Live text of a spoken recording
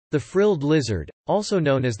The frilled lizard, also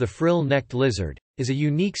known as the frill-necked lizard, is a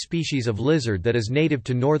unique species of lizard that is native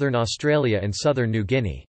to northern Australia and southern New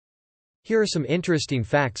Guinea. Here are some interesting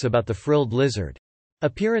facts about the frilled lizard.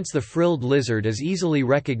 Appearance: the frilled lizard is easily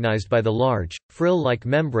recognized by the large, frill-like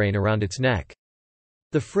membrane around its neck.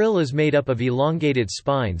 The frill is made up of elongated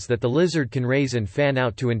spines that the lizard can raise and fan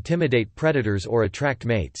out to intimidate predators or attract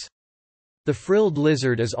mates. The frilled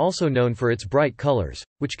lizard is also known for its bright colors,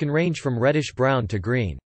 which can range from reddish-brown to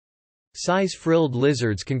green. Size: frilled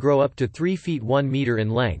lizards can grow up to 3 feet 1 meter in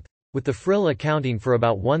length, with the frill accounting for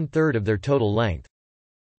about 1/3 of their total length.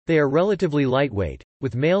 They are relatively lightweight,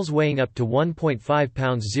 with males weighing up to 1.5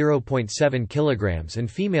 pounds (0.7 kilograms)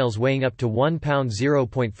 and females weighing up to 1 pound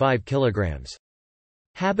 (0.5 kilograms).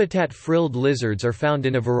 Habitat: frilled lizards are found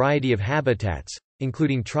in a variety of habitats,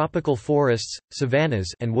 including tropical forests,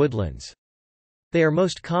 savannas, and woodlands. They are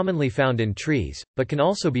most commonly found in trees, but can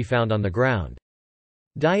also be found on the ground.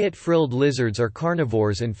 Diet: frilled lizards are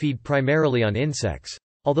carnivores and feed primarily on insects,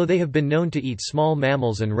 although they have been known to eat small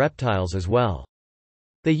mammals and reptiles as well.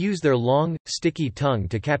 They use their long, sticky tongue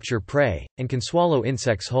to capture prey, and can swallow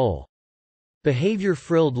insects whole. Behavior: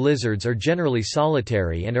 frilled lizards are generally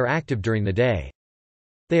solitary and are active during the day.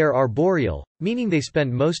 They are arboreal, meaning they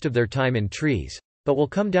spend most of their time in trees, but will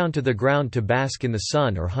come down to the ground to bask in the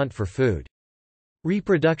sun or hunt for food.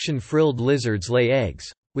 Reproduction: frilled lizards lay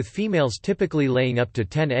eggs, with females typically laying up to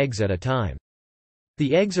 10 eggs at a time.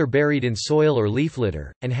 The eggs are buried in soil or leaf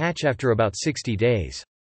litter, and hatch after about 60 days.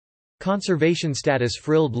 Conservation status: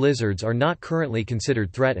 frilled lizards are not currently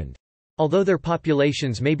considered threatened. Although their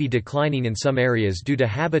populations may be declining in some areas due to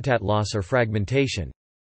habitat loss or fragmentation.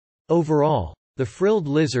 Overall, the frilled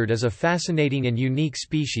lizard is a fascinating and unique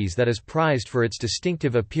species that is prized for its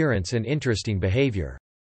distinctive appearance and interesting behavior.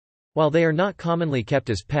 While they are not commonly kept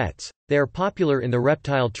as pets, they are popular in the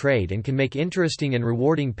reptile trade and can make interesting and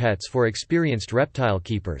rewarding pets for experienced reptile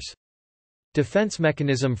keepers. Defense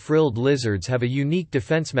mechanism: frilled lizards have a unique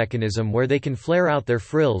defense mechanism where they can flare out their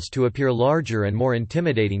frills to appear larger and more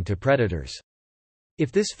intimidating to predators.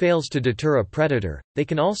 If this fails to deter a predator, they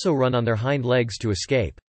can also run on their hind legs to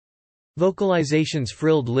escape. Vocalizations: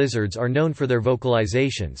 frilled lizards are known for their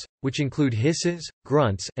vocalizations, which include hisses,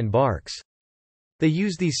 grunts, and barks. They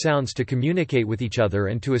use these sounds to communicate with each other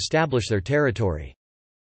and to establish their territory.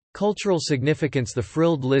 Cultural significance: the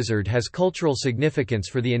frilled lizard has cultural significance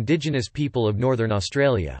for the indigenous people of northern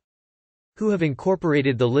Australia, who have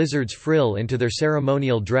incorporated the lizard's frill into their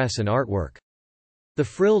ceremonial dress and artwork. The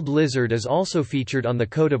frilled lizard is also featured on the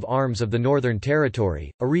coat of arms of the Northern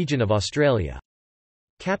Territory, a region of Australia.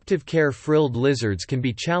 Captive care: frilled lizards can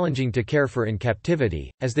be challenging to care for in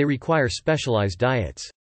captivity, as they require specialized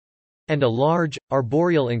diets and a large,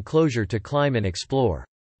 arboreal enclosure to climb and explore.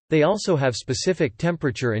 They also have specific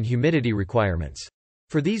temperature and humidity requirements.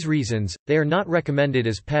 For these reasons, they are not recommended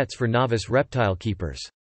as pets for novice reptile keepers.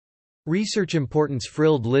 Research importance: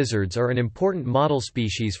 frilled lizards are an important model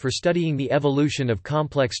species for studying the evolution of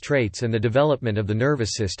complex traits and the development of the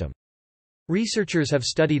nervous system. Researchers have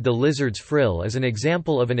studied the lizard's frill as an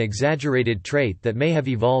example of an exaggerated trait that may have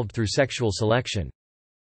evolved through sexual selection,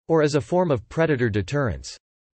 or as a form of predator deterrence.